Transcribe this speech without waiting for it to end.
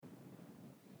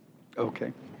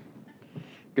Okay.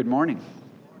 Good morning.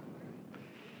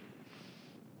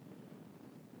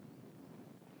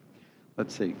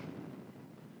 Let's see.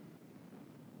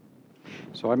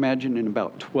 So I imagine in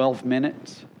about 12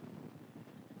 minutes,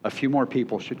 a few more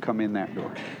people should come in that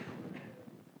door.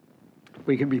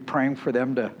 We can be praying for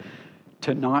them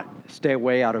to not stay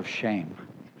away out of shame,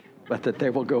 but that they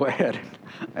will go ahead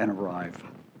and arrive.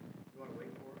 You want to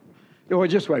wait for them? No,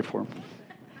 just wait for them.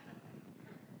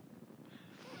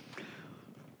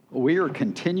 We are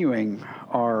continuing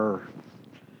our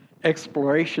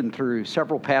exploration through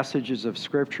several passages of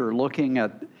Scripture, looking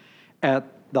at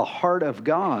the heart of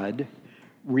God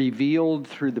revealed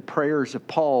through the prayers of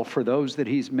Paul for those that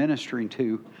he's ministering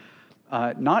to,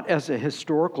 not as a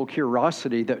historical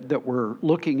curiosity that we're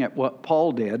looking at what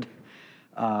Paul did,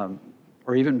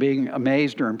 or even being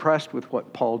amazed or impressed with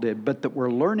what Paul did, but that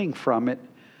we're learning from it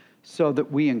so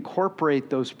that we incorporate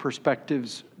those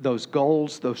perspectives, those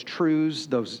goals, those truths,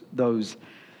 those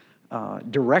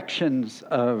directions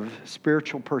of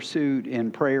spiritual pursuit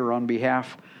in prayer on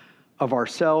behalf of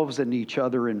ourselves and each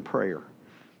other in prayer.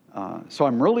 So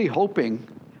I'm really hoping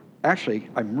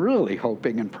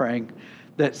and praying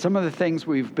that some of the things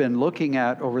we've been looking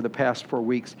at over the past 4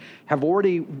 weeks have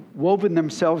already woven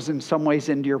themselves in some ways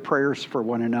into your prayers for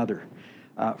one another,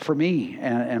 for me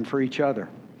and for each other.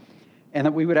 And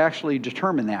that we would actually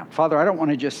determine that. Father, I don't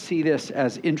want to just see this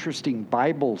as interesting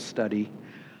Bible study.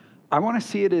 I want to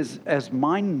see it as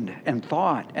mind and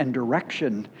thought and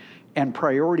direction and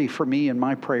priority for me in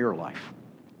my prayer life.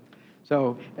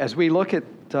 So as we look at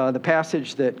the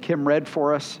passage that Kim read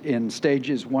for us in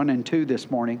stages 1 and 2 this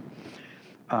morning,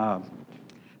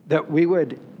 that we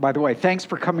would, by the way, thanks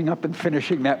for coming up and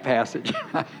finishing that passage,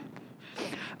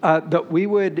 that we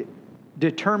would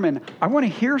determine, I want to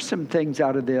hear some things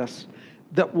out of this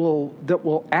that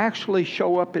will actually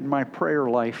show up in my prayer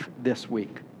life this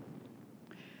week.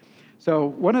 So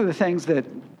one of the things that,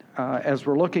 as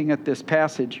we're looking at this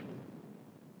passage,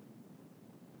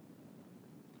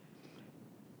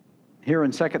 here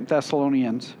in 2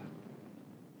 Thessalonians,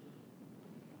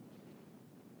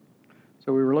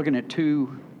 so we were looking at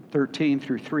 2:13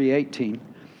 through 3:18,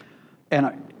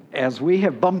 and as we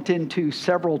have bumped into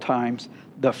several times,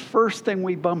 the first thing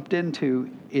we bumped into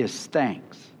is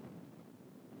thanks.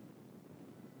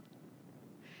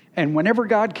 And whenever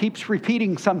God keeps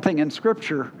repeating something in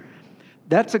Scripture,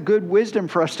 that's a good wisdom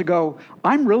for us to go,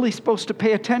 I'm really supposed to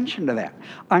pay attention to that.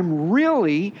 I'm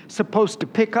really supposed to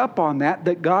pick up on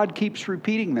that God keeps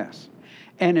repeating this.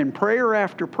 And in prayer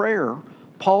after prayer,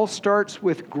 Paul starts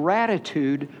with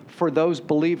gratitude for those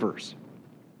believers.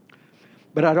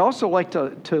 But I'd also like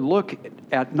to look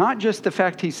at not just the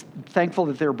fact he's thankful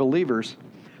that they're believers,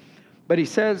 but he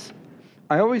says,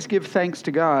 I always give thanks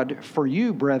to God for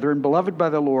you, brethren, beloved by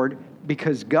the Lord,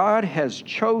 because God has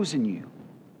chosen you.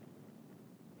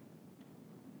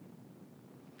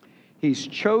 He's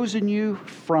chosen you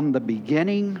from the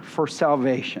beginning for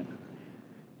salvation.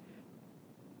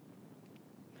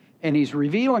 And he's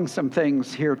revealing some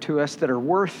things here to us that are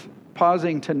worth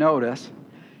pausing to notice.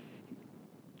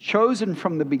 Chosen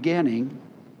from the beginning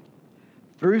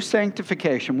through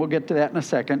sanctification, we'll get to that in a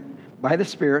second, by the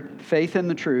Spirit, faith in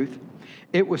the truth.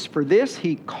 It was for this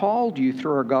he called you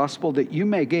through our gospel, that you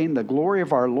may gain the glory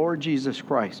of our Lord Jesus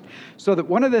Christ. So that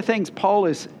one of the things Paul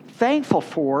is thankful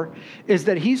for is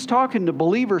that he's talking to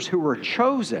believers who were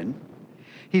chosen.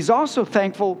 He's also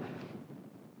thankful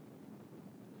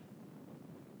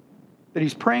that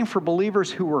he's praying for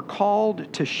believers who were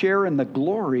called to share in the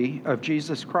glory of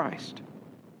Jesus Christ.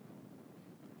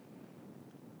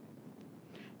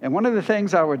 And one of the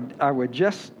things I would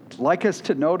just like us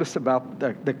to notice about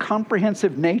the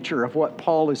comprehensive nature of what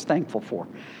Paul is thankful for.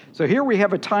 So here we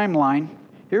have a timeline.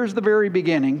 Here's the very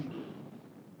beginning.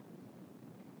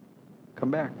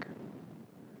 Come back.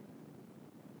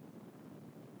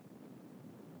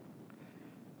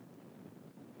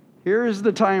 Here's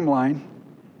the timeline.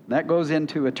 That goes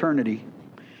into eternity.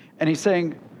 And he's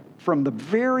saying, from the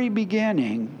very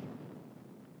beginning,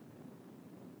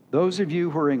 those of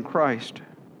you who are in Christ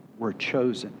were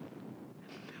chosen.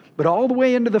 But all the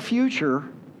way into the future,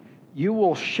 you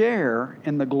will share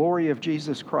in the glory of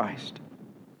Jesus Christ.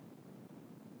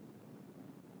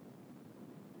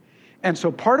 And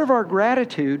so part of our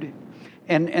gratitude,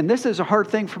 and this is a hard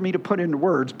thing for me to put into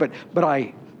words, but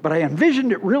I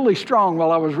envisioned it really strong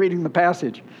while I was reading the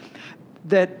passage,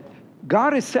 that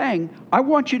God is saying, I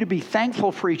want you to be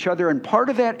thankful for each other, and part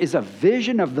of that is a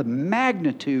vision of the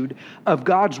magnitude of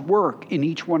God's work in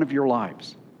each one of your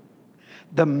lives.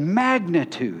 The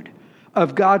magnitude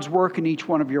of God's work in each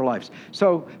one of your lives.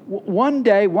 So one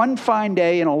day, one fine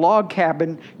day in a log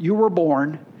cabin, you were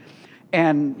born,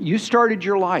 and you started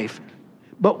your life.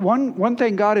 But one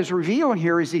thing God is revealing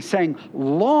here is He's saying,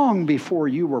 long before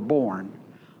you were born,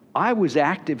 I was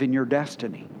active in your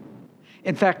destiny.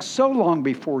 In fact, so long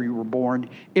before you were born,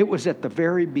 it was at the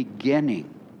very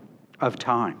beginning of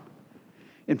time.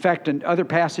 In fact, in other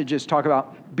passages talk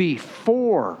about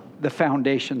before the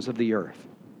foundations of the earth.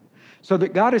 So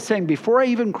that God is saying, before I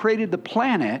even created the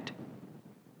planet,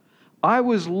 I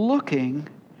was looking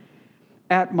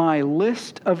at my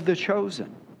list of the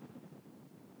chosen.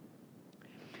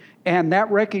 And that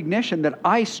recognition that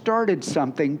I started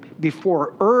something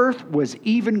before earth was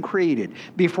even created,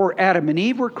 before Adam and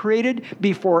Eve were created,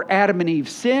 before Adam and Eve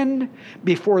sinned,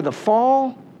 before the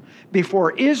fall,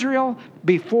 before Israel,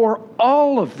 before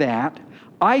all of that,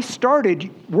 I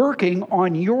started working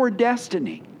on your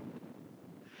destiny.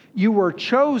 You were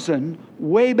chosen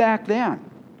way back then.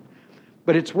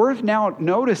 But it's worth now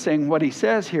noticing what he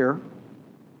says here.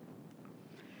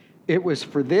 It was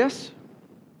for this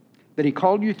that He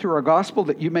called you through our gospel,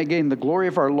 that you may gain the glory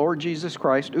of our Lord Jesus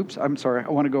Christ. Oops, I'm sorry. I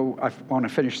want to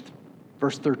finish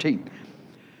verse 13.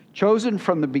 Chosen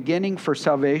from the beginning for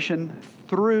salvation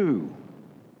through.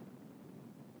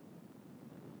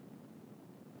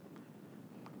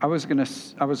 I was going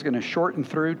to shorten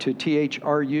through to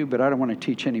THRU, but I don't want to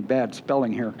teach any bad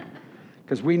spelling here,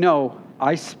 because we know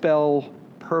I spell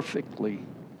perfectly.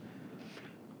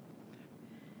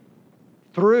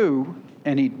 Through,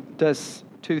 and he does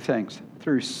two things.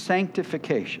 Through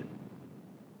sanctification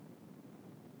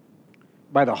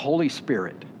by the Holy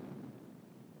Spirit.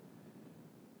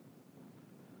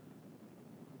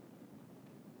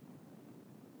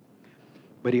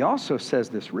 But he also says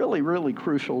this really, really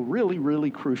crucial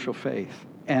faith.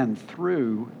 And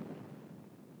through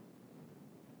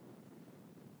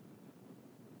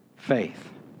faith.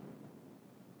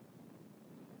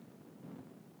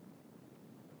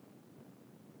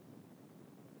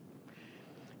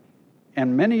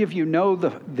 And many of you know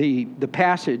the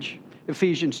passage,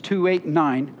 Ephesians 2, 8, and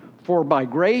 9. For by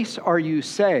grace are you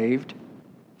saved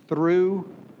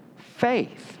through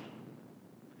faith.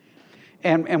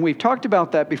 And we've talked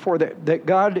about that before, that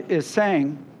God is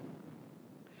saying,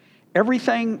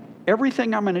 everything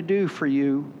I'm going to do for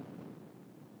you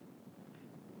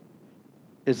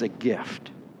is a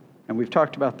gift. And we've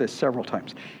talked about this several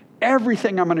times.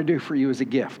 Everything I'm going to do for you is a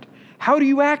gift. How do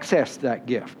you access that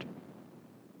gift?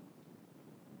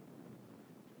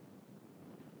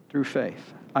 Through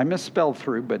faith. I misspelled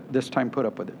through, but this time put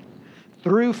up with it.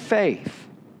 Through faith.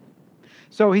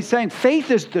 So he's saying faith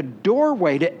is the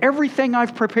doorway to everything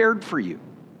I've prepared for you.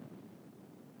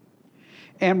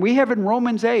 And we have in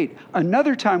Romans 8,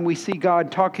 another time we see God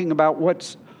talking about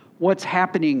what's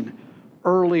happening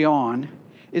early on,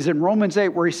 is in Romans 8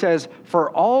 where he says,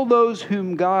 for all those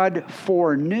whom God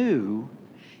foreknew,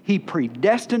 He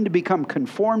predestined to become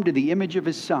conformed to the image of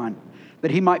His Son,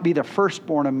 that He might be the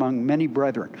firstborn among many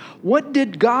brethren. What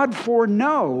did God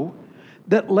foreknow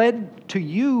that led to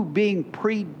you being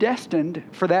predestined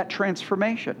for that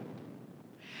transformation?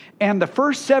 And the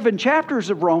first 7 chapters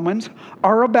of Romans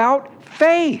are about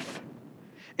faith.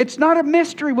 It's not a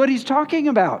mystery what he's talking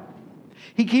about.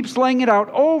 He keeps laying it out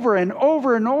over and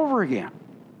over and over again.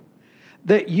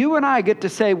 That you and I get to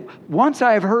say, once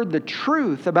I have heard the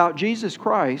truth about Jesus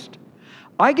Christ,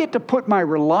 I get to put my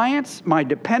reliance, my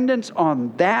dependence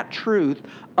on that truth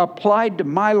applied to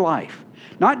my life.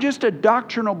 Not just a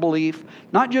doctrinal belief,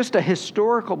 not just a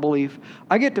historical belief.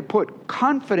 I get to put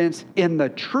confidence in the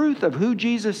truth of who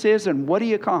Jesus is and what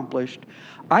He accomplished.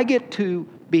 I get to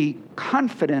be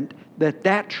confident that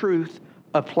that truth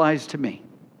applies to me.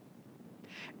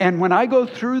 And when I go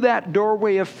through that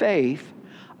doorway of faith,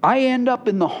 I end up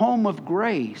in the home of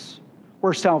grace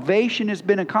where salvation has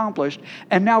been accomplished,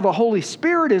 and now the Holy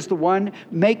Spirit is the one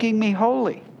making me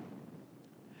holy.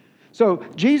 So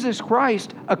Jesus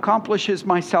Christ accomplishes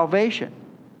my salvation.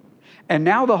 And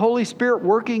now the Holy Spirit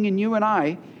working in you and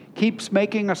I keeps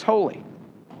making us holy.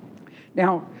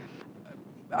 Now,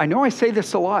 I know I say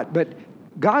this a lot, but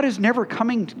God is never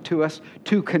coming to us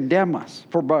to condemn us.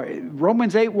 For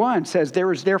Romans 8:1 says,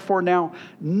 there is therefore now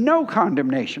no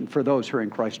condemnation for those who are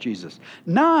in Christ Jesus.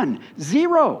 None.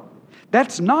 Zero.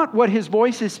 That's not what His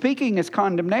voice is speaking as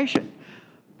condemnation.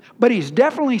 But He's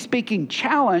definitely speaking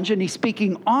challenge, and He's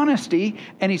speaking honesty,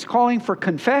 and He's calling for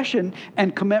confession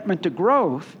and commitment to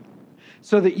growth,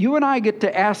 so that you and I get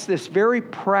to ask this very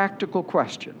practical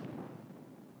question.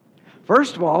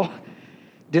 First of all,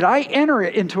 did I enter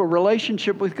into a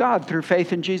relationship with God through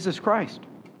faith in Jesus Christ?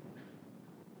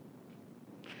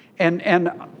 And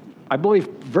I believe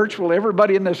virtually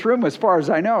everybody in this room, as far as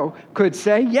I know, could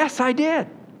say, yes, I did.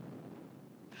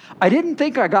 I didn't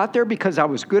think I got there because I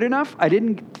was good enough. I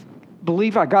didn't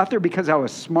believe I got there because I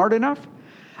was smart enough.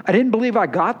 I didn't believe I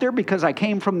got there because I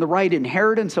came from the right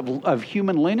inheritance of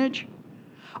human lineage.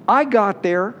 I got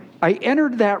there, I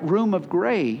entered that room of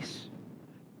grace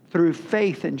through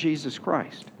faith in Jesus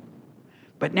Christ.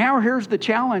 But now here's the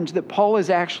challenge that Paul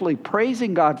is actually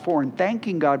praising God for and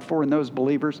thanking God for in those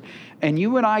believers. And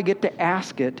you and I get to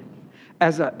ask it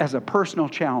as a personal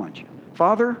challenge.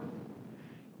 Father,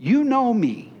 you know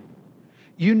me.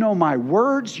 You know my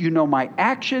words. You know my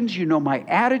actions. You know my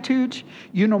attitudes.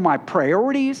 You know my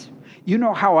priorities. You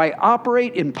know how I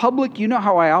operate in public. You know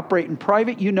how I operate in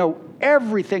private. You know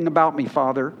everything about me,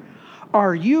 Father.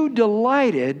 Are you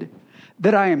delighted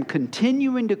that I am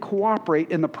continuing to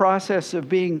cooperate in the process of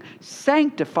being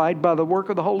sanctified by the work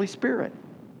of the Holy Spirit?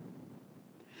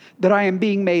 That I am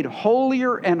being made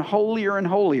holier and holier and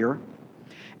holier.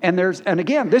 And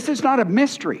again, this is not a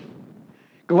mystery.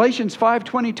 Galatians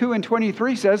 5:22 and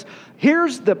 23 says,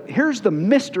 here's the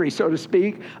mystery, so to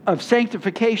speak, of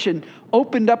sanctification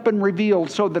opened up and revealed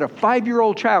so that a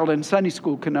 5-year-old child in Sunday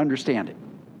school can understand it.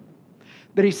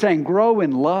 That he's saying, grow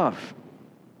in love,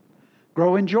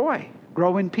 grow in joy,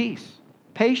 grow in peace,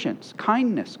 patience,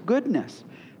 kindness, goodness,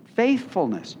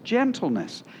 faithfulness,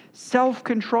 gentleness,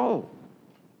 self-control.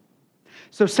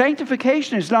 So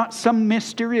sanctification is not some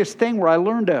mysterious thing where I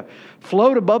learn to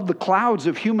float above the clouds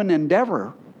of human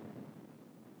endeavor.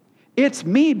 It's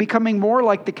me becoming more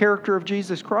like the character of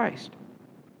Jesus Christ.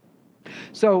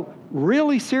 So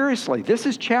really seriously, this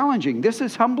is challenging. This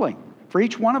is humbling for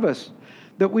each one of us,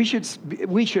 that we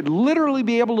should literally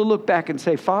be able to look back and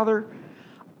say, Father,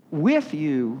 with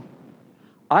you,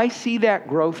 I see that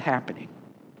growth happening.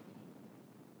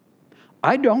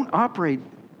 I don't operate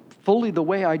fully the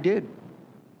way I did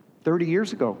 30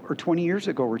 years ago, or 20 years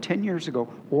ago, or 10 years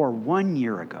ago, or 1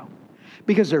 year ago.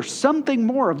 Because there's something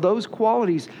more of those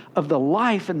qualities of the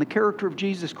life and the character of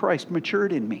Jesus Christ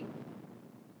matured in me.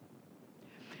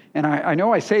 And I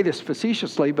know I say this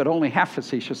facetiously, but only half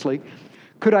facetiously.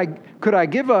 Could I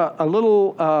give a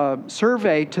little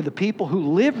survey to the people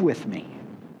who live with me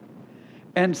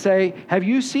and say, have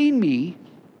you seen me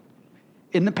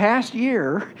in the past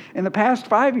year, in the past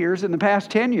 5 years, in the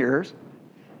past 10 years?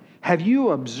 Have you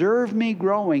observed me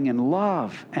growing in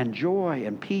love and joy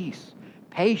and peace,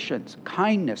 patience,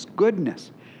 kindness,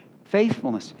 goodness,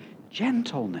 faithfulness,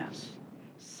 gentleness,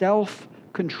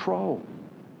 self-control?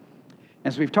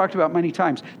 As we've talked about many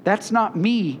times, that's not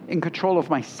me in control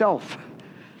of myself.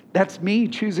 That's me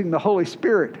choosing the Holy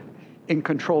Spirit in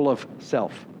control of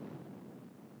self.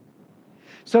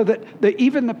 So that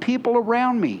even the people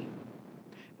around me,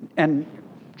 and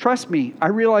trust me, I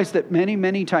realize that many,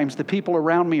 many times the people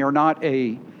around me are not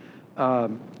a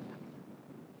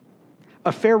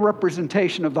fair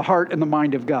representation of the heart and the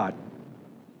mind of God.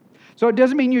 So it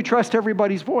doesn't mean you trust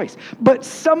everybody's voice. But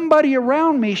somebody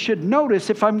around me should notice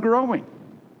if I'm growing.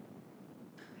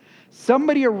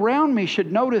 Somebody around me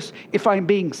should notice if I'm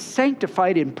being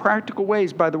sanctified in practical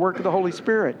ways by the work of the Holy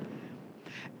Spirit.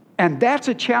 And that's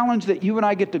a challenge that you and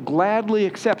I get to gladly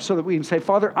accept so that we can say,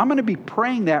 Father, I'm going to be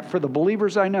praying that for the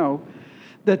believers I know,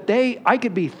 that I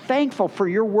could be thankful for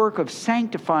your work of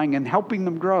sanctifying and helping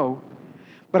them grow.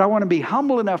 But I want to be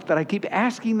humble enough that I keep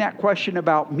asking that question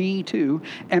about me too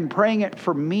and praying it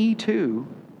for me too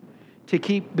to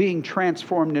keep being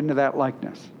transformed into that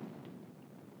likeness.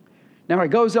 Now he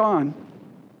goes on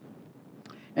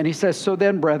and he says, so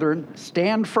then, brethren,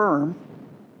 stand firm.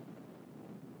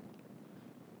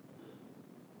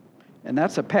 And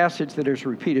that's a passage that is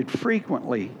repeated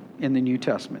frequently in the New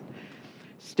Testament.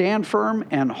 Stand firm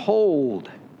and hold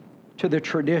to the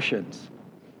traditions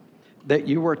that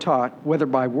you were taught, whether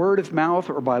by word of mouth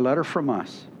or by letter from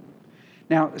us.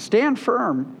 Now, stand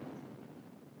firm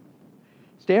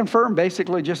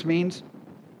basically just means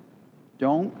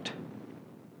don't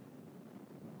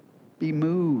be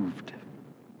moved.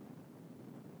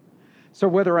 So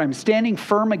whether I'm standing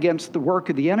firm against the work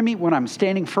of the enemy, when I'm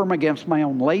standing firm against my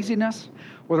own laziness,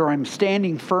 whether I'm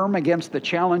standing firm against the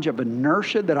challenge of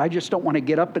inertia that I just don't want to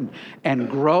get up and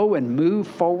grow and move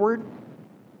forward,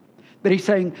 that he's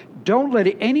saying, don't let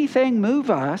anything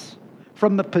move us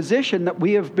from the position that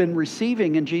we have been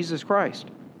receiving in Jesus Christ.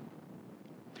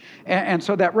 And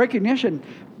so that recognition,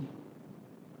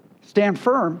 stand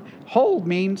firm, hold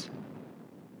means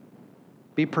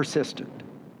be persistent.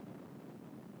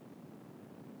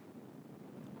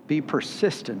 Be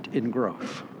persistent in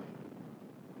growth.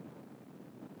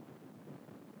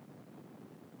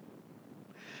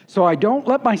 So I don't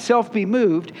let myself be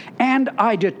moved, and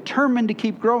I determine to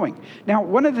keep growing. Now,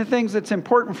 one of the things that's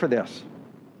important for this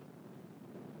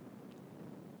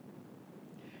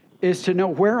is to know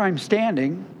where I'm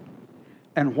standing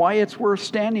and why it's worth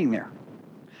standing there.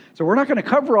 So we're not going to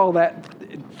cover all that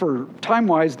for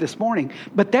time-wise this morning,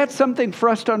 but that's something for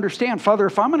us to understand. Father,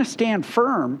 if I'm going to stand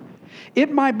firm,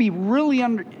 it might be really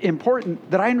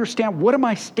important that I understand, what am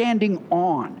I standing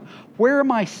on? Where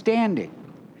am I standing?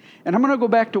 And I'm going to go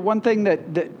back to one thing that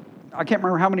I can't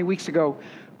remember how many weeks ago,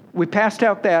 we passed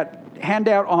out that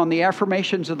handout on the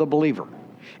affirmations of the believer.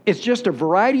 It's just a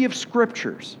variety of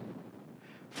scriptures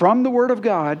from the Word of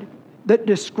God that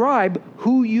describe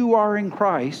who you are in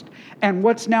Christ and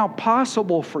what's now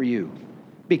possible for you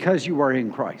because you are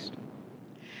in Christ.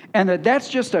 And that's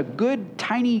just a good,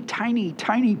 tiny, tiny,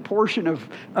 tiny portion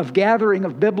of gathering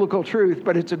of biblical truth,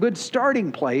 but it's a good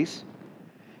starting place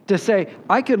to say,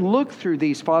 I can look through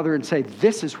these, Father, and say,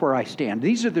 this is where I stand.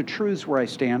 These are the truths where I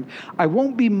stand. I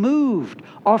won't be moved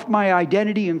off my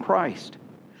identity in Christ.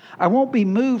 I won't be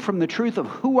moved from the truth of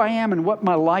who I am and what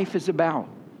my life is about.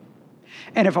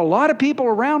 And if a lot of people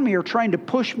around me are trying to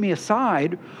push me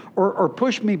aside or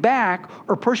push me back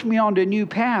or push me onto a new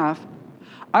path,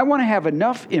 I want to have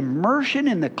enough immersion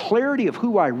in the clarity of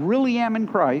who I really am in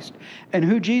Christ and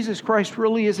who Jesus Christ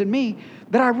really is in me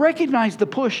that I recognize the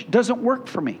push doesn't work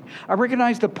for me. I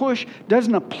recognize the push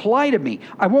doesn't apply to me.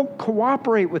 I won't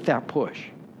cooperate with that push.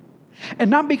 And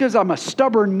not because I'm a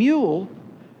stubborn mule,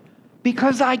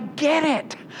 because I get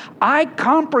it. I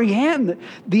comprehend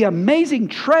the amazing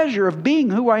treasure of being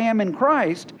who I am in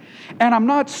Christ, and I'm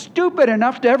not stupid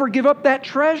enough to ever give up that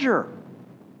treasure.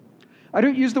 I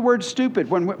don't use the word stupid.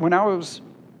 When I was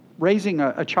raising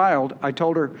a child, I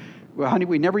told her, well, honey,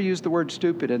 we never use the word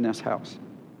stupid in this house.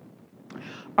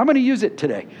 I'm going to use it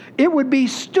today. It would be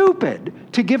stupid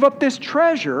to give up this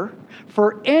treasure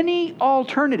for any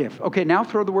alternative. Okay, now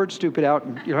throw the word stupid out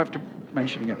and you'll have to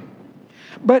mention it again.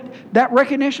 But that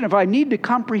recognition of I need to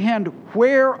comprehend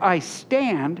where I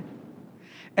stand,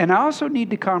 and I also need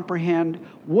to comprehend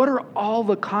what are all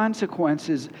the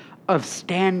consequences of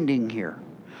standing here.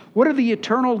 What are the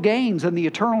eternal gains and the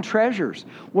eternal treasures?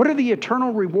 What are the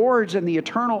eternal rewards and the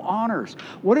eternal honors?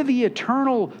 What are the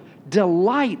eternal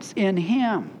delights in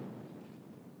Him?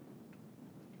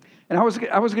 And I was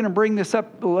going to bring this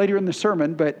up later in the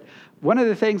sermon, but one of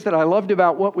the things that I loved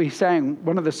about what we sang,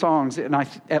 one of the songs, and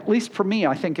at least for me,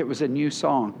 I think it was a new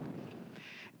song.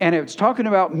 And it was talking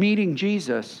about meeting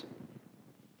Jesus.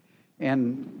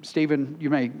 And Stephen, you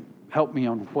may help me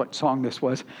on what song this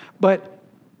was. But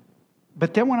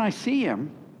then when I see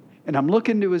Him and I'm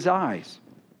looking into His eyes.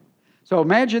 So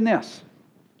imagine this,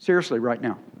 seriously right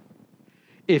now.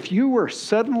 If you were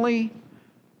suddenly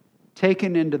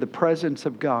taken into the presence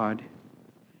of God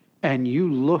and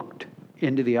you looked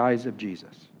into the eyes of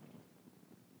Jesus,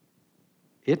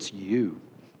 it's you.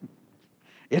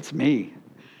 It's me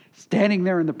standing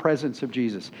there in the presence of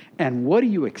Jesus. And what do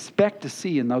you expect to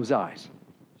see in those eyes?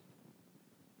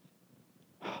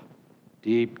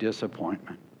 Deep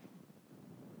disappointment.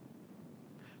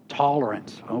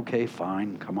 Tolerance. Okay,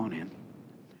 fine, come on in.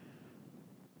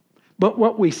 But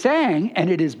what we sang, and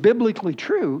it is biblically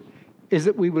true, is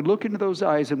that we would look into those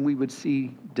eyes and we would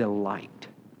see delight.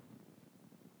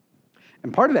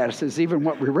 And part of that is even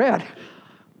what we read.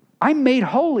 I'm made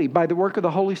holy by the work of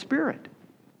the Holy Spirit.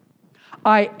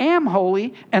 I am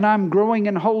holy and I'm growing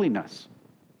in holiness.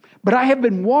 But I have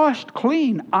been washed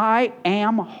clean. I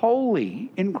am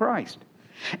holy in Christ.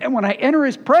 And when I enter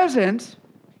His presence,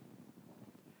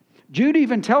 Jude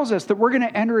even tells us that we're going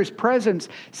to enter His presence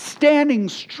standing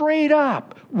straight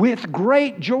up with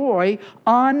great joy,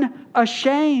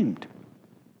 unashamed.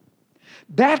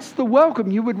 That's the welcome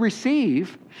you would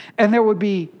receive, and there would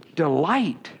be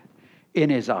delight in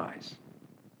His eyes.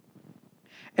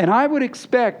 And I would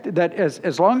expect that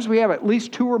as long as we have at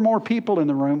least 2 or more people in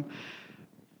the room,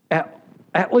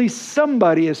 at least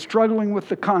somebody is struggling with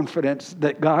the confidence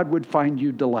that God would find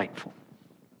you delightful.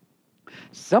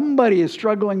 Somebody is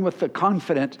struggling with the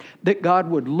confidence that God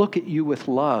would look at you with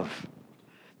love,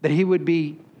 that He would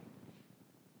be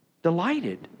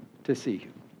delighted to see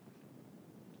you.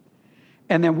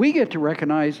 And then we get to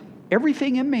recognize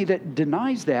everything in me that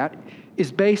denies that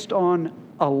is based on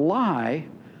a lie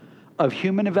of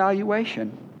human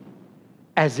evaluation,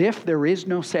 as if there is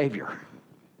no Savior.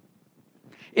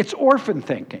 It's orphan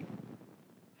thinking.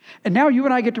 And now you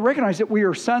and I get to recognize that we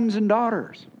are sons and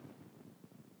daughters.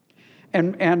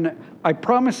 And I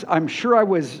promise, I'm sure I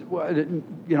was,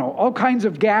 all kinds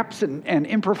of gaps and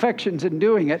imperfections in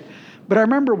doing it. But I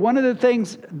remember one of the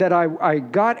things that I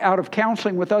got out of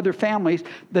counseling with other families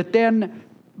that then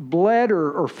bled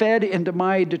or fed into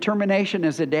my determination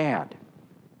as a dad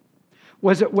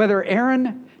was it whether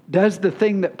Erin does the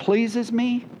thing that pleases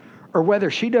me or whether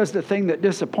she does the thing that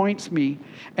disappoints me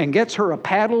and gets her a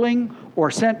paddling or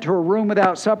sent to her room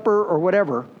without supper or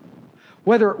whatever.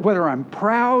 whether I'm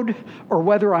proud or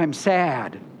whether I'm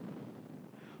sad,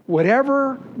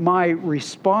 whatever my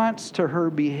response to her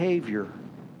behavior,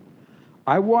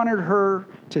 I wanted her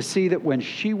to see that when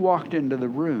she walked into the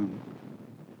room,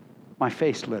 my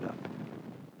face lit up.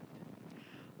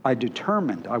 I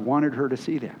wanted her to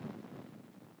see that.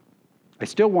 I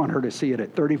still want her to see it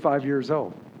at 35 years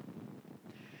old.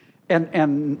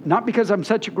 And not because I'm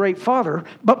such a great father,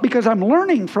 but because I'm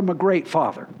learning from a great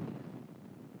father.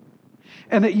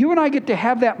 And that you and I get to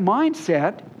have that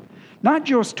mindset, not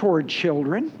just toward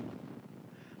children,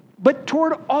 but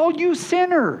toward all you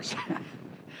sinners.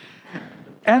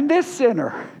 And this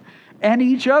sinner, and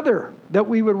each other, that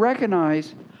we would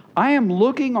recognize, I am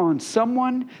looking on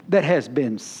someone that has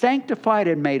been sanctified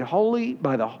and made holy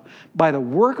by the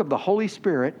work of the Holy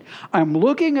Spirit. I'm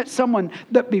looking at someone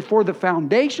that before the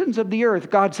foundations of the earth,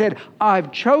 God said,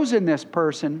 I've chosen this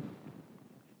person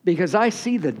because I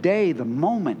see the day, the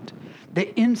moment,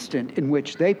 the instant in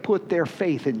which they put their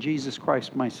faith in Jesus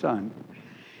Christ, my Son.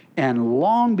 And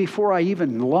long before I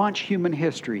even launch human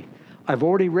history, I've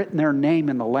already written their name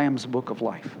in the Lamb's Book of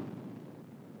Life.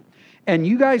 And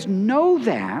you guys know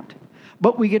that,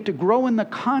 but we get to grow in the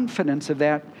confidence of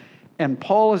that. And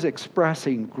Paul is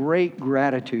expressing great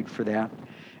gratitude for that.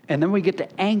 And then we get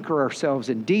to anchor ourselves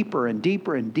in deeper and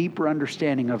deeper and deeper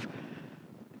understanding of,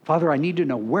 Father, I need to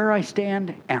know where I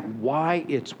stand and why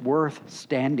it's worth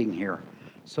standing here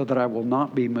so that I will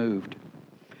not be moved.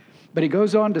 But he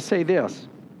goes on to say this,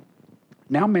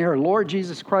 now may our Lord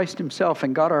Jesus Christ himself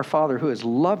and God our Father, who has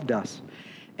loved us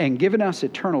and given us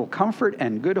eternal comfort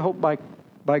and good hope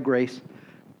by grace,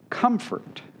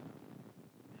 comfort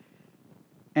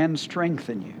and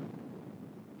strengthen you.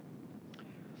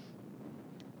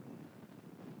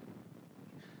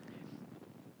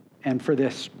 And for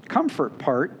this comfort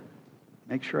part,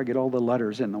 make sure I get all the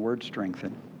letters in the word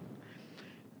strengthen.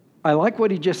 I like what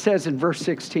he just says in verse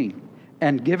 16,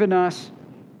 and given us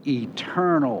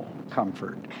eternal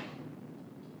comfort.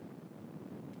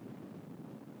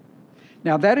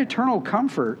 Now that eternal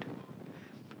comfort,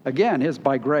 again, is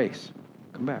by grace.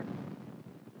 Come back.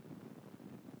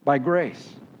 By grace.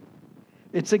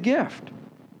 It's a gift.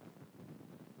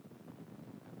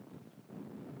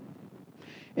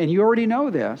 And you already know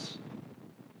this,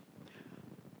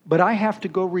 but I have to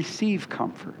go receive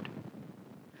comfort.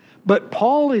 But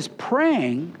Paul is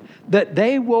praying that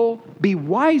they will be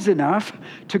wise enough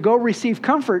to go receive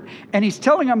comfort, and he's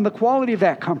telling them the quality of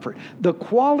that comfort. The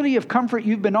quality of comfort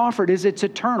you've been offered is it's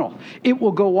eternal. It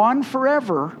will go on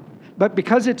forever, but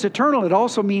because it's eternal, it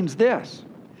also means this.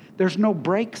 There's no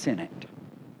breaks in it.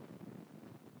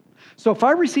 So if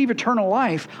I receive eternal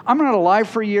life, I'm not alive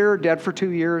for a year, dead for 2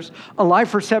 years, alive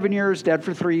for 7 years, dead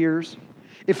for 3 years.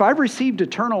 If I've received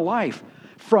eternal life,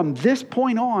 from this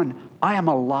point on, I am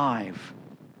alive.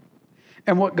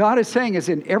 And what God is saying is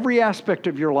in every aspect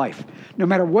of your life, no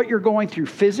matter what you're going through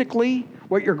physically,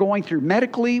 what you're going through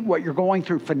medically, what you're going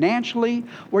through financially,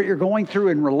 what you're going through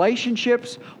in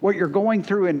relationships, what you're going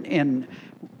through in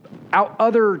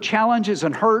other challenges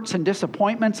and hurts and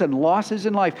disappointments and losses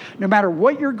in life, no matter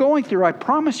what you're going through, I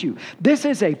promise you, this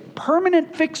is a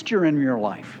permanent fixture in your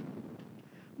life.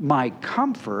 My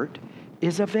comfort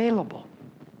is available.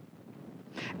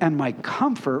 And my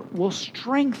comfort will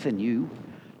strengthen you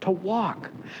to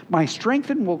walk. My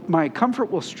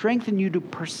comfort will strengthen you to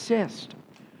persist.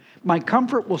 My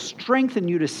comfort will strengthen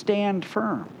you to stand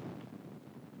firm.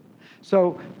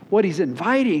 So what he's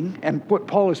inviting and what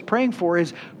Paul is praying for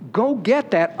is go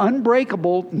get that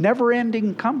unbreakable,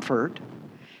 never-ending comfort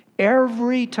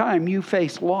every time you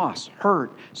face loss,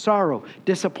 hurt, sorrow,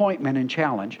 disappointment, and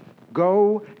challenge.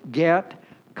 Go get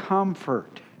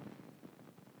comfort.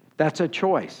 That's a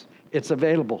choice. It's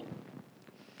available.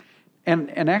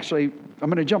 And actually, I'm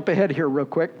going to jump ahead here real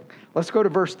quick. Let's go to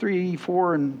verse 3 and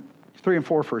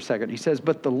 4 for a second. He says,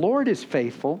 "But the Lord is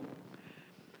faithful,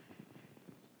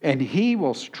 and he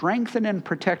will strengthen and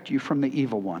protect you from the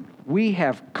evil one. We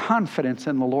have confidence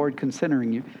in the Lord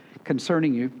concerning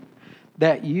you,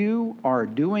 that you are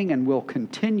doing and will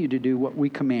continue to do what we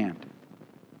command."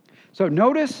 So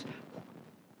notice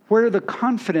where the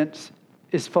confidence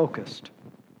is focused.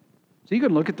 So you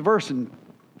can look at the verse and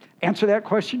answer that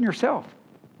question yourself.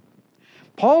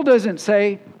 Paul doesn't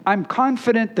say, I'm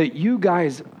confident that you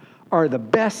guys are the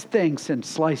best thing since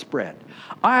sliced bread.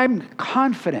 I'm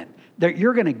confident that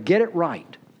you're going to get it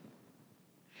right.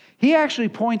 He actually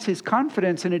points his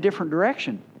confidence in a different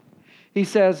direction. He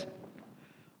says,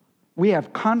 we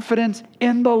have confidence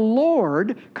in the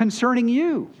Lord concerning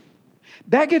you.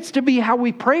 That gets to be how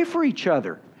we pray for each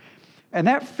other. And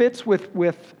that fits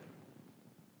with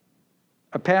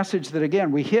a passage that,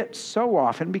 again, we hit so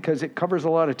often because it covers a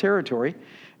lot of territory,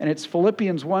 and it's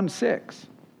Philippians 1:6.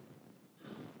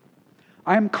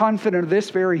 I am confident of this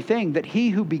very thing, that he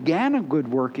who began a good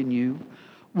work in you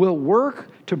will work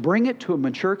to bring it to a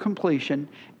mature completion,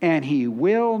 and he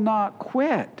will not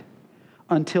quit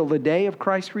until the day of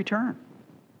Christ's return.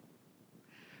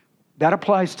 That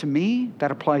applies to me,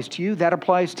 that applies to you, that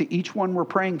applies to each one we're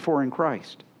praying for in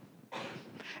Christ.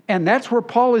 And that's where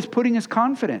Paul is putting his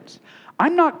confidence.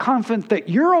 I'm not confident that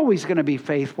you're always going to be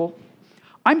faithful.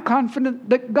 I'm confident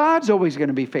that God's always going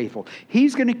to be faithful.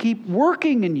 He's going to keep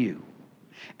working in you.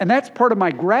 And that's part of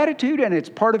my gratitude, and it's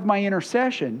part of my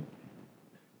intercession,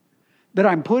 that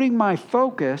I'm putting my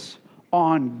focus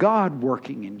on God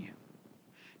working in you.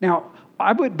 Now,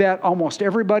 I would bet almost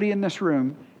everybody in this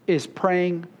room is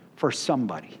praying for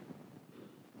somebody.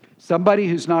 Somebody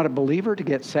who's not a believer to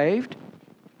get saved,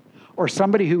 or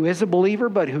somebody who is a believer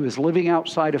but who is living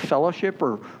outside of fellowship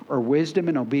or wisdom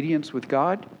and obedience with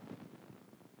God.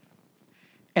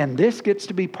 And this gets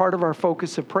to be part of our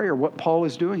focus of prayer. What Paul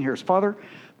is doing here is, Father,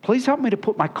 please help me to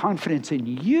put my confidence in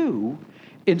you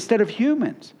instead of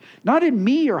humans. Not in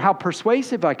me or how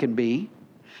persuasive I can be.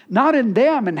 Not in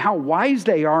them and how wise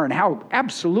they are and how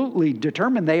absolutely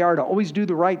determined they are to always do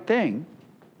the right thing.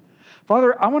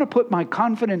 Father, I want to put my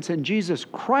confidence in Jesus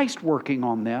Christ working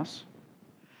on this,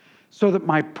 so that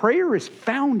my prayer is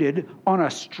founded on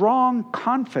a strong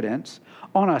confidence,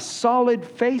 on a solid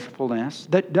faithfulness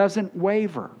that doesn't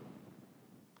waver.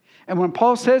 And when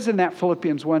Paul says in that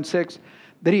Philippians 1:6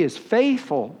 that he is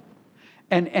faithful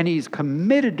and he's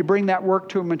committed to bring that work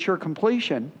to a mature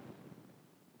completion,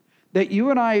 that you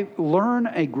and I learn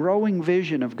a growing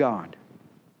vision of God.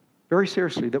 Very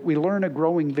seriously, that we learn a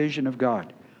growing vision of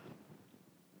God.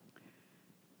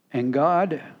 And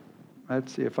God,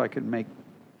 let's see if I can make...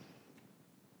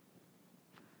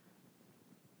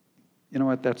 You know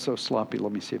what? That's so sloppy.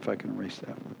 Let me see if I can erase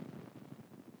that.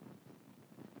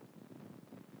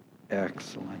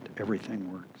 Excellent.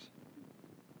 Everything works.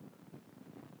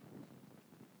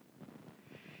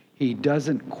 He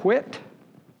doesn't quit,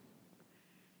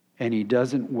 and he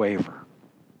doesn't waver.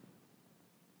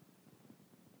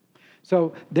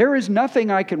 So there is nothing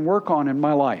I can work on in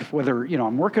my life, whether,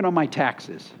 I'm working on my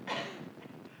taxes.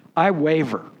 I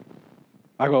waver.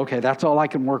 I go, okay, that's all I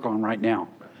can work on right now.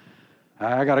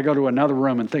 I got to go to another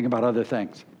room and think about other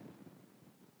things.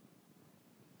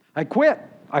 I quit.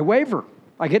 I waver.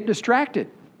 I get distracted.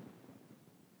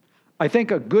 I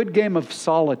think a good game of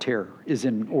solitaire is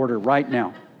in order right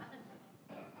now.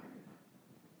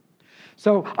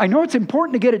 So I know it's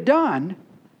important to get it done,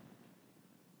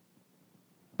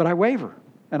 but I waver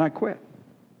and I quit.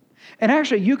 And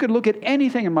actually, you could look at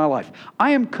anything in my life.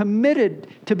 I am committed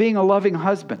to being a loving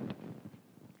husband,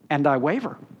 and I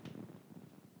waver.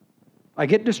 I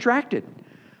get distracted.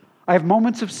 I have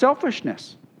moments of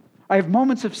selfishness. I have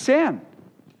moments of sin.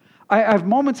 I have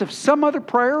moments of some other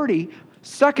priority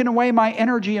sucking away my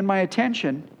energy and my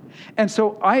attention. And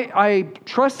so I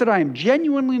trust that I am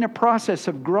genuinely in a process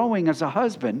of growing as a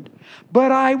husband,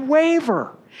 but I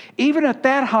waver, even at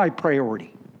that high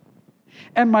priority.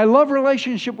 And my love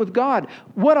relationship with God,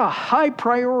 what a high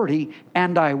priority,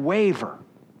 and I waver.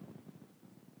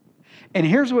 And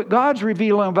here's what God's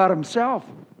revealing about himself.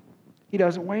 He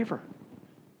doesn't waver.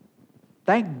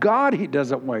 Thank God he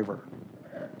doesn't waver.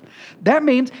 That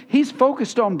means he's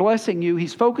focused on blessing you.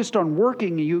 He's focused on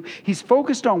working you. He's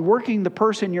focused on working the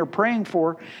person you're praying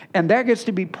for. And that gets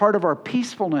to be part of our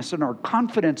peacefulness and our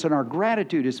confidence and our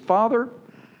gratitude is, Father,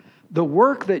 the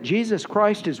work that Jesus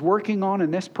Christ is working on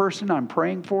in this person I'm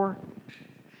praying for,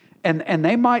 and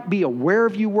they might be aware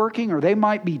of you working or they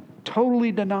might be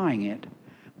totally denying it.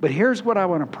 But here's what I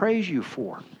want to praise you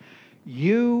for.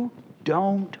 You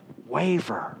don't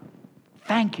waver.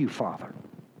 Thank you, Father.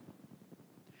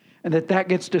 And that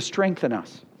gets to strengthen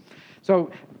us.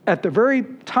 So at the very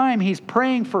time he's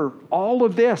praying for all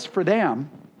of this for them,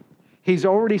 he's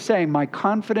already saying, my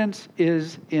confidence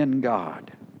is in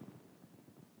God.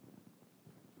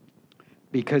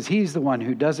 Because he's the one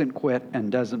who doesn't quit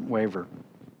and doesn't waver.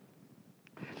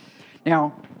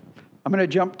 Now, I'm going to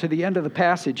jump to the end of the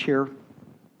passage here,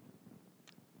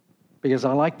 because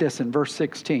I like this in verse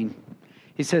 16.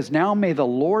 He says, now may the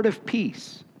Lord of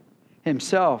peace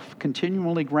himself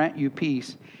continually grant you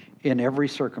peace in every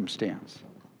circumstance.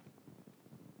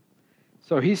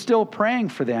 So he's still praying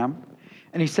for them.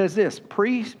 And he says this,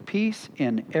 peace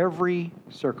in every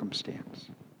circumstance.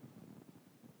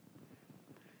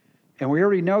 And we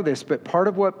already know this, but part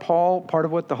of what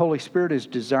the Holy Spirit is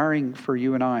desiring for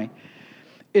you and I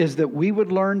is that we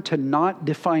would learn to not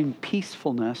define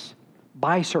peacefulness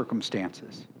by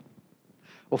circumstances.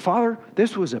 Well, Father,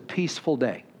 this was a peaceful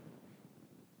day.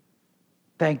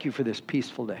 Thank you for this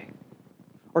peaceful day.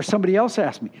 Or somebody else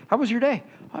asked me, how was your day?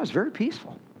 Oh, it was very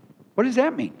peaceful. What does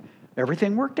that mean?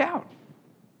 Everything worked out.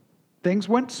 Things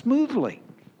went smoothly.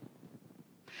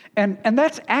 And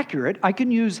that's accurate. I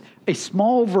can use a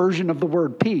small version of the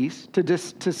word peace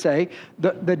to say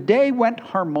the day went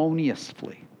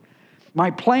harmoniously.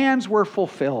 My plans were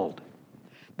fulfilled.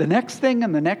 The next thing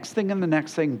and the next thing and the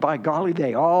next thing, by golly,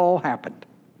 they all happened.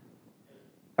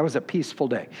 That was a peaceful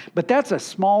day. But that's a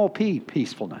small p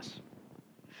peacefulness.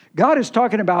 God is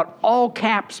talking about all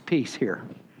caps peace here.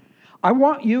 I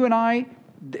want you and I,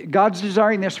 God's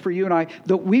desiring this for you and I,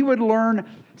 that we would learn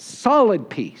solid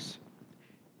peace.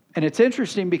 And it's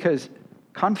interesting because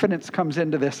confidence comes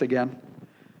into this again.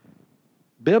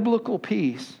 Biblical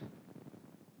peace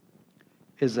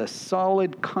is a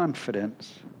solid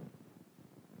confidence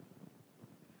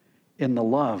in the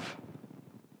love,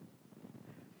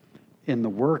 in the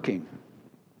working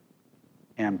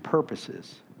and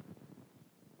purposes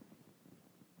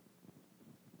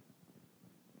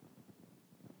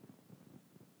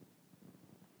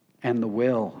and the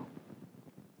will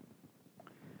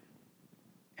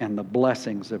and the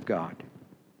blessings of God.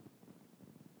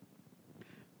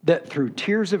 That through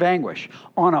tears of anguish,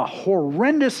 on a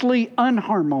horrendously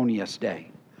unharmonious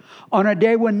day, on a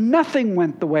day when nothing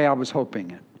went the way I was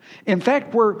hoping it, in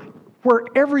fact, where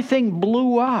everything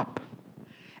blew up,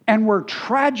 and where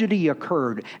tragedy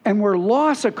occurred, and where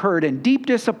loss occurred, and deep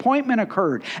disappointment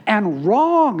occurred, and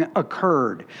wrong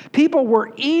occurred. People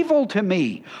were evil to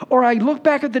me. Or I look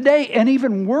back at the day, and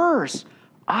even worse,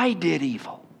 I did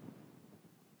evil.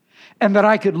 And that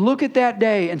I could look at that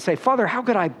day and say, Father, how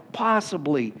could I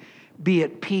possibly be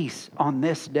at peace on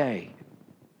this day?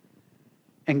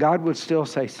 And God would still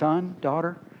say, son,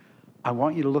 daughter, I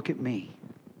want you to look at me.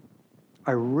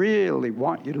 I really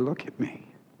want you to look at me.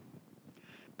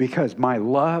 Because my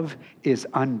love is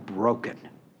unbroken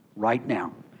right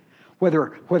now.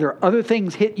 Whether other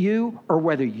things hit you or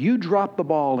whether you drop the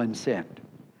ball and sinned,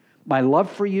 my love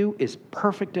for you is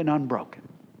perfect and unbroken.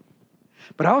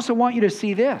 But I also want you to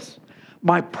see this.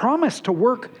 My promise to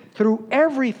work through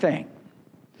everything.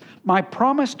 My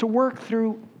promise to work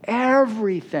through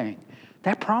everything.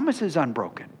 That promise is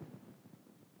unbroken.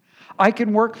 I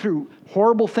can work through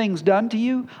horrible things done to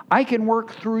you. I can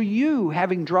work through you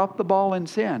having dropped the ball and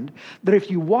sinned. That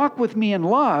if you walk with me in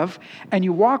love and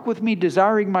you walk with me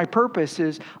desiring my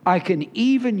purposes, I can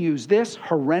even use this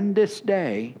horrendous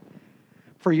day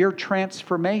for your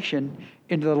transformation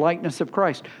into the likeness of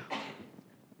Christ.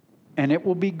 And it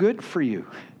will be good for you.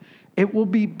 It will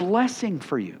be blessing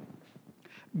for you.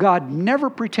 God never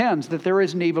pretends that there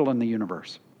isn't evil in the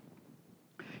universe.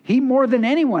 He more than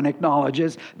anyone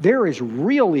acknowledges there is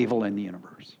real evil in the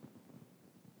universe.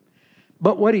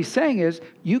 But what he's saying is,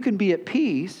 you can be at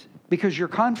peace because you're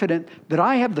confident that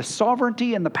I have the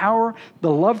sovereignty and the power, the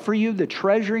love for you, the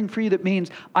treasuring for you, that means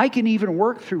I can even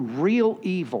work through real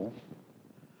evil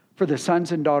for the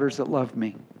sons and daughters that love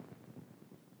me.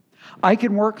 I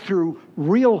can work through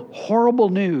real horrible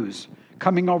news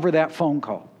coming over that phone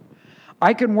call.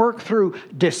 I can work through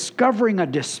discovering a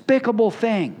despicable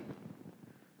thing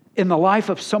in the life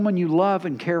of someone you love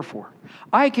and care for.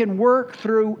 I can work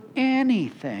through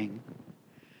anything,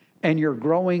 and you're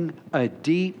growing a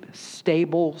deep,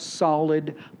 stable,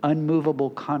 solid, unmovable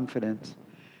confidence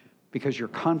because your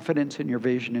confidence and your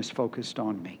vision is focused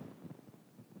on me.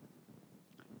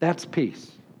 That's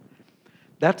peace.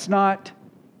 That's not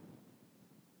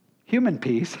human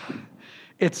peace.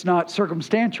 It's not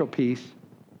circumstantial peace.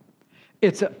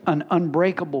 It's an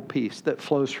unbreakable peace that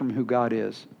flows from who God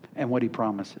is and what He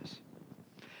promises.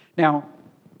 Now,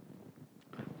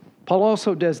 Paul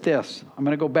also does this. I'm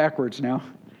going to go backwards now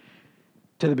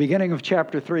to the beginning of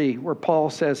chapter 3, where Paul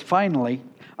says, finally.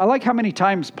 I like how many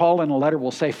times Paul in a letter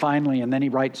will say finally, and then he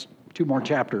writes 2 more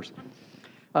chapters.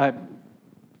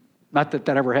 Not that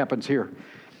ever happens here.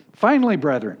 Finally,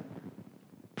 brethren,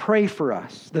 pray for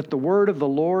us that the word of the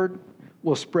Lord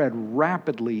will spread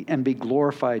rapidly and be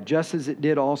glorified, just as it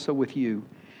did also with you,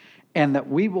 and that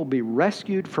we will be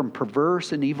rescued from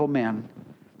perverse and evil men,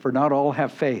 for not all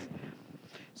have faith.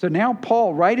 So now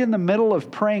Paul, right in the middle of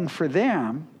praying for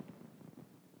them,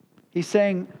 he's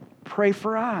saying, pray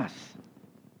for us.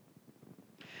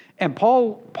 And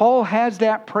Paul has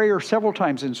that prayer several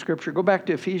times in Scripture. Go back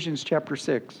to Ephesians chapter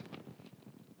 6.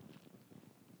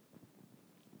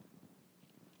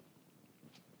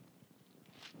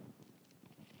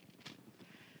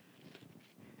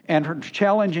 And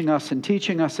challenging us and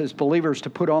teaching us as believers to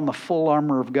put on the full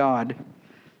armor of God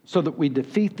so that we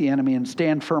defeat the enemy and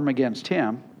stand firm against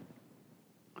him.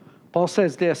 Paul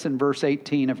says this in verse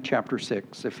 18 of chapter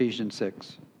 6, Ephesians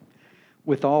 6.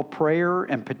 With all prayer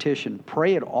and petition,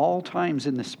 pray at all times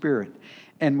in the Spirit,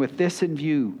 and with this in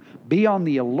view, be on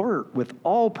the alert with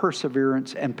all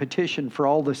perseverance and petition for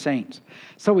all the saints.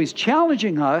 So he's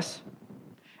challenging us,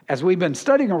 as we've been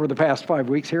studying over the past 5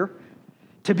 weeks here,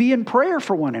 to be in prayer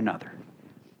for one another.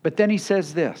 But then he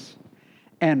says this,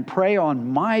 and pray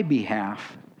on my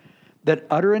behalf, that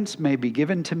utterance may be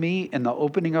given to me in the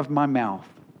opening of my mouth,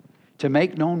 to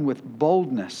make known with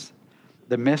boldness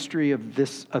the mystery of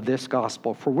this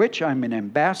gospel, for which I'm an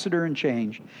ambassador in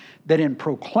chains, that in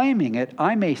proclaiming it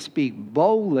I may speak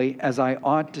boldly as I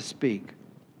ought to speak.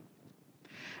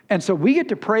 And so we get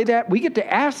to pray that, we get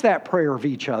to ask that prayer of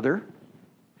each other,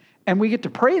 and we get to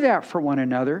pray that for one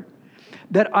another,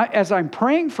 that as I'm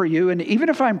praying for you, and even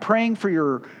if I'm praying for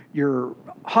your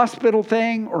hospital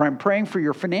thing, or I'm praying for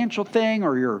your financial thing,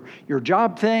 or your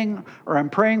job thing, or I'm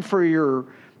praying for your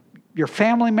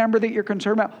family member that you're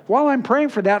concerned about, while I'm praying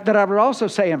for that I would also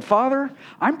say, and Father,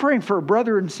 I'm praying for a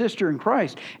brother and sister in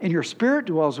Christ, and your Spirit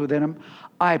dwells within them.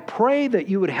 I pray that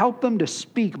you would help them to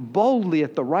speak boldly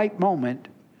at the right moment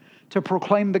to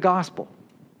proclaim the gospel.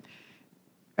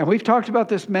 And we've talked about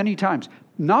this many times.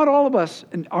 Not all of us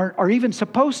are even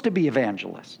supposed to be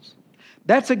evangelists.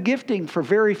 That's a gifting for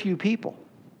very few people.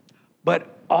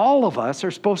 But all of us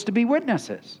are supposed to be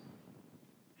witnesses.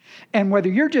 And whether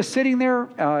you're just sitting there,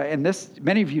 and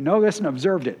many of you know this and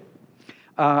observed it.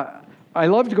 I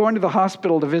loved going to the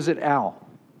hospital to visit Al,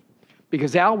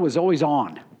 because Al was always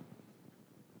on.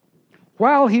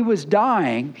 While he was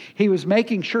dying, he was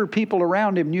making sure people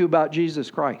around him knew about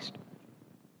Jesus Christ.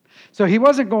 So he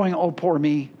wasn't going, oh, poor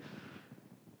me.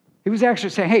 He was actually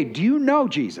saying, hey, do you know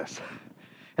Jesus?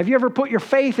 Have you ever put your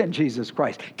faith in Jesus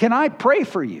Christ? Can I pray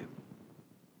for you?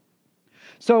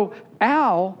 So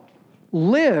Al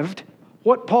lived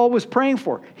what Paul was praying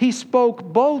for. He spoke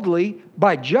boldly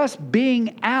by just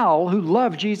being Al, who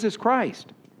loved Jesus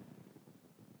Christ.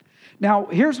 Now,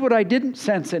 here's what I didn't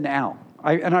sense in Al.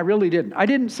 I really didn't. I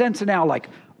didn't sense in Al like,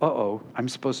 I'm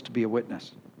supposed to be a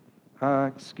witness.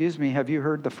 Excuse me, have you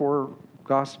heard the four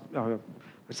gospel,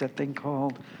 what's that thing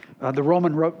called? The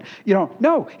Roman road.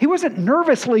 No, he wasn't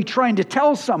nervously trying to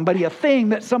tell somebody a thing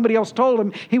that somebody else told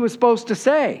him he was supposed to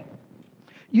say.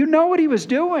 You know what he was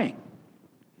doing.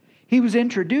 He was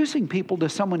introducing people to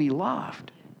someone he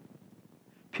loved.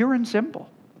 Pure and simple.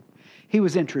 He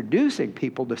was introducing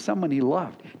people to someone he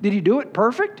loved. Did he do it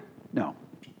perfect? No.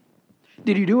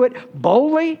 Did he do it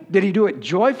boldly? Did he do it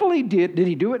joyfully? Did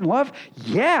he do it in love?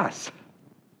 Yes.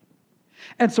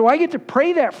 And so I get to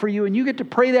pray that for you, and you get to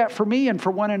pray that for me and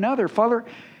for one another. Father,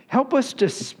 help us to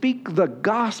speak the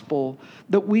gospel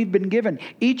that we've been given.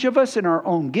 Each of us in our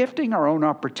own gifting, our own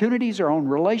opportunities, our own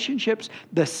relationships,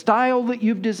 the style that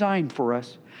you've designed for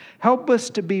us. Help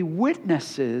us to be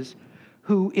witnesses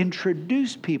who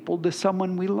introduce people to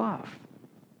someone we love.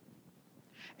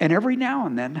 And every now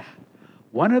and then,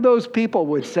 one of those people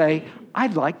would say,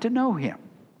 I'd like to know him.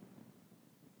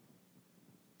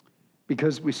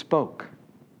 Because we spoke.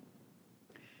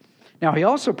 Now he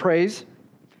also prays,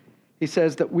 he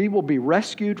says that we will be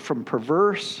rescued from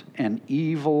perverse and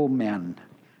evil men.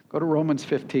 Go to Romans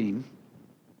 15.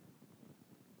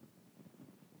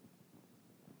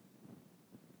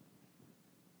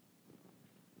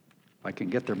 If I can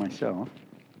get there myself.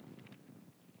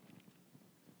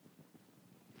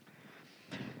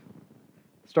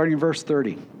 Starting in verse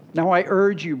 30. Now I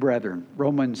urge you, brethren,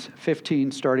 Romans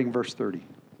 15, starting verse 30.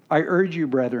 I urge you,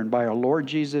 brethren, by our Lord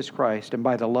Jesus Christ and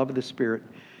by the love of the Spirit,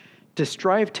 to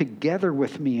strive together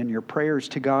with me in your prayers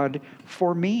to God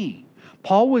for me.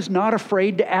 Paul was not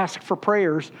afraid to ask for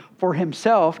prayers for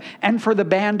himself and for the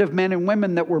band of men and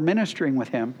women that were ministering with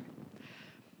him,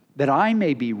 that I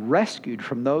may be rescued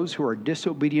from those who are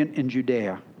disobedient in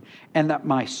Judea, and that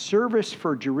my service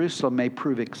for Jerusalem may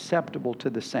prove acceptable to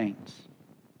the saints.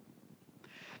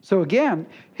 So again,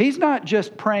 he's not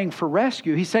just praying for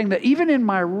rescue. He's saying that even in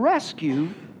my rescue,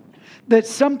 that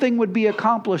something would be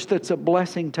accomplished that's a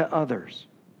blessing to others.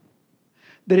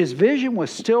 That his vision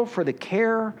was still for the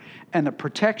care and the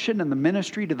protection and the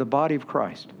ministry to the body of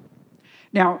Christ.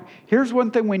 Now, here's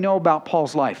one thing we know about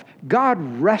Paul's life. God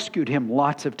rescued him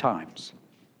lots of times.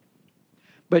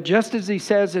 But just as he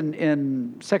says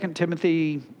in 2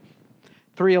 Timothy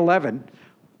 3:11,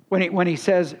 when he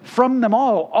says, from them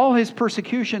all his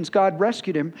persecutions, God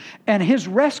rescued him. And his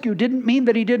rescue didn't mean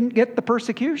that he didn't get the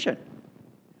persecution.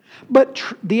 But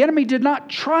the enemy did not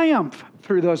triumph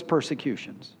through those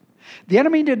persecutions. The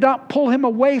enemy did not pull him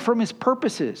away from his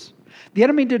purposes. The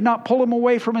enemy did not pull him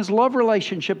away from his love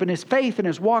relationship and his faith and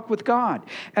his walk with God.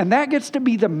 And that gets to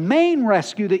be the main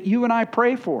rescue that you and I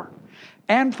pray for.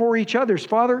 and for each other's.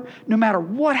 Father, no matter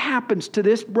what happens to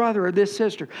this brother or this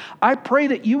sister, I pray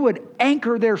that you would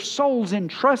anchor their souls in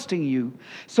trusting you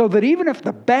so that even if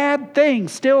the bad thing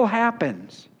still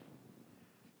happens,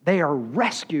 they are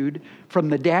rescued from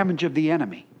the damage of the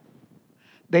enemy.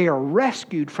 They are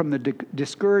rescued from the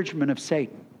discouragement of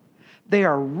Satan. They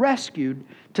are rescued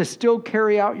to still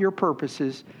carry out your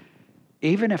purposes,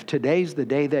 even if today's the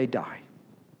day they die.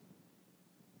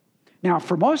 Now,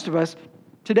 for most of us,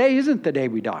 today isn't the day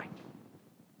we die.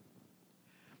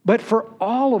 But for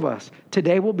all of us,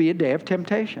 today will be a day of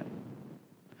temptation.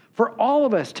 For all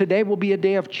of us, today will be a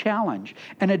day of challenge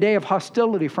and a day of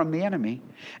hostility from the enemy.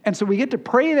 And so we get to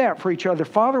pray that for each other.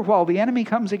 Father, while the enemy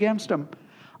comes against them,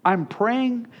 I'm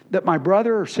praying that my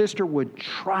brother or sister would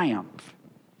triumph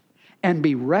and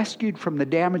be rescued from the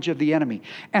damage of the enemy.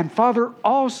 And Father,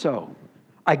 also,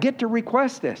 I get to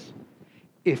request this.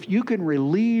 If you can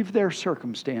relieve their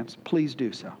circumstance, please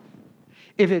do so.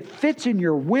 If it fits in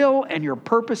your will and your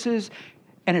purposes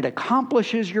and it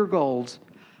accomplishes your goals,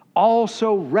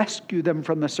 also rescue them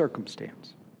from the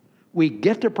circumstance. We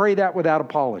get to pray that without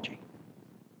apology.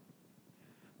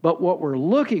 But what we're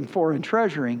looking for and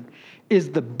treasuring is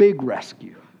the big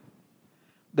rescue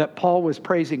that Paul was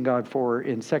praising God for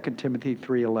in 2 Timothy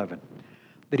 3:11,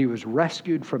 that he was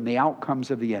rescued from the outcomes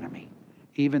of the enemy,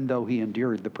 even though he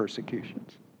endured the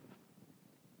persecutions.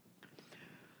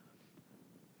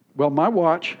 Well, my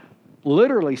watch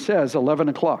literally says 11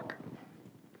 o'clock.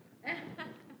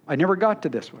 I never got to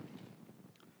this one.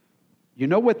 You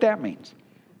know what that means?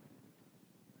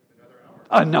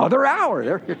 Another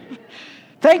hour.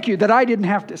 Thank you that I didn't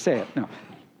have to say it. No.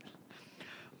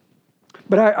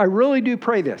 But I really do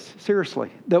pray this,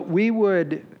 seriously, that we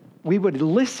would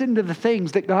listen to the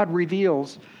things that God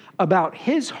reveals about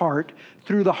his heart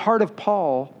through the heart of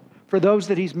Paul for those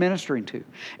that he's ministering to.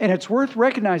 And it's worth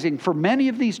recognizing for many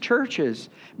of these churches,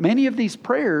 many of these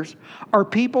prayers are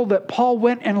people that Paul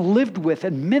went and lived with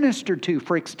and ministered to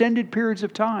for extended periods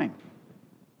of time.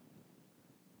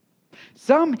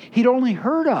 Some he'd only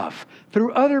heard of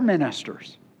through other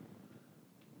ministers.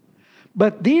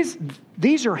 But these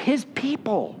are his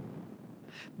people.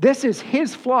 This is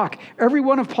his flock. Every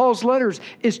one of Paul's letters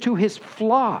is to his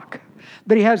flock.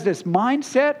 That he has this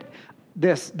mindset,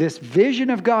 this vision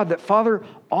of God that, Father,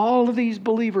 all of these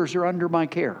believers are under my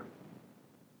care.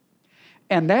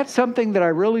 And that's something that I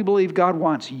really believe God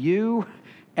wants you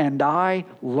and I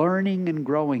learning and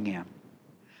growing in.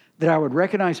 That I would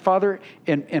recognize, Father,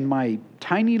 in my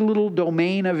tiny little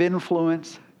domain of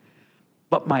influence,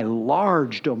 but my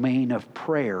large domain of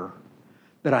prayer,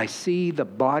 that I see the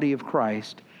body of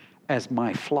Christ as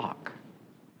my flock.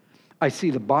 I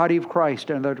see the body of Christ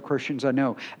and other Christians I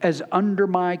know as under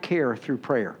my care through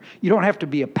prayer. You don't have to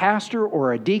be a pastor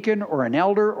or a deacon or an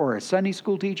elder or a Sunday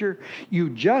school teacher. You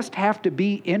just have to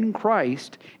be in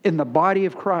Christ, in the body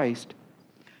of Christ,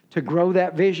 to grow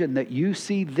that vision that you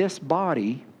see this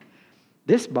body,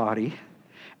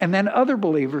 and then other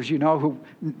believers, who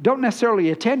don't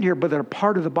necessarily attend here, but that are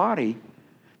part of the body,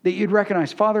 that you'd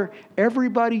recognize, Father,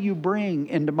 everybody you bring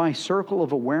into my circle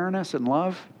of awareness and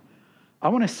love, I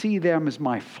want to see them as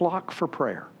my flock for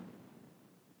prayer.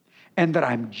 And that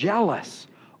I'm jealous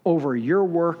over your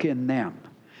work in them.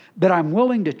 That I'm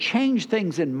willing to change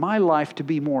things in my life to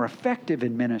be more effective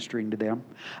in ministering to them.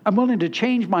 I'm willing to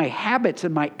change my habits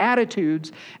and my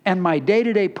attitudes and my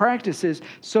day-to-day practices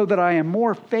so that I am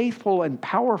more faithful and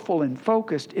powerful and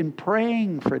focused in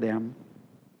praying for them.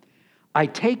 I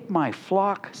take my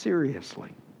flock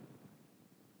seriously.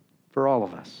 For all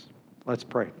of us. Let's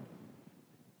pray.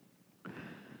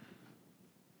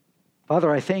 Father,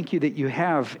 I thank you that you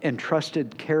have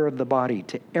entrusted care of the body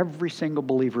to every single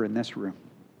believer in this room.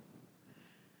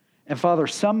 And Father,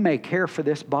 some may care for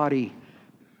this body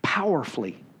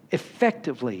powerfully,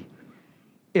 effectively,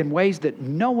 in ways that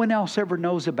no one else ever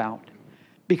knows about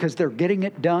because they're getting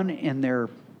it done in their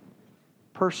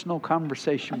personal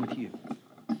conversation with you.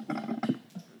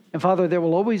 And Father, there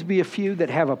will always be a few that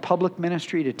have a public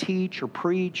ministry to teach or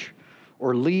preach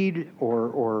or lead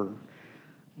or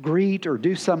greet or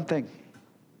do something.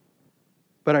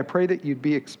 But I pray that you'd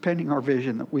be expanding our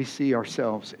vision, that we see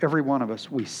ourselves, every one of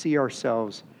us, we see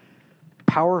ourselves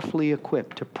powerfully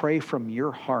equipped to pray from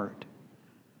your heart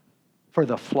for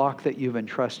the flock that you've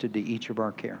entrusted to each of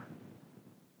our care.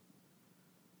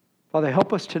 Father,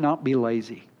 help us to not be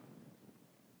lazy.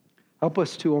 Help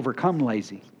us to overcome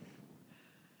lazy.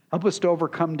 Help us to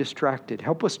overcome distracted.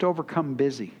 Help us to overcome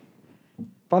busy.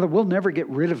 Father, we'll never get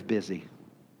rid of busy,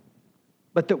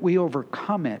 but that we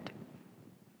overcome it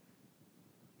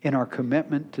in our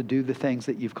commitment to do the things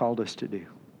that you've called us to do.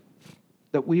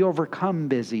 that we overcome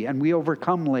busy and we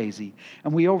overcome lazy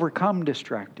and we overcome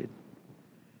distracted,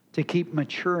 to keep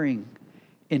maturing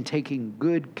in taking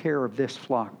good care of this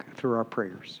flock through our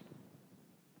prayers.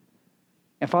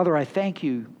 And Father, I thank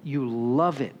you, you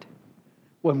love it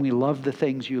when we love the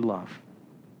things you love.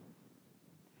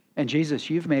 And Jesus,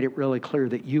 you've made it really clear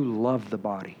that you love the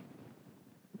body.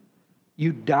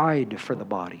 You died for the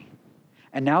body.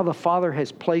 And now the Father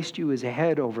has placed you as a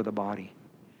head over the body.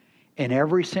 And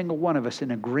every single one of us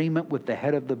in agreement with the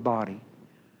head of the body,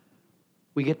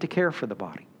 we get to care for the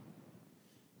body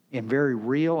in very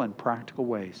real and practical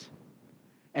ways.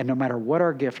 And no matter what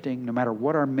our gifting, no matter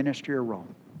what our ministry or role,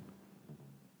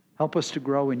 help us to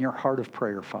grow in your heart of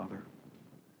prayer, Father.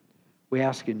 We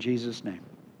ask in Jesus' name.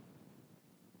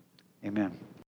 Amen.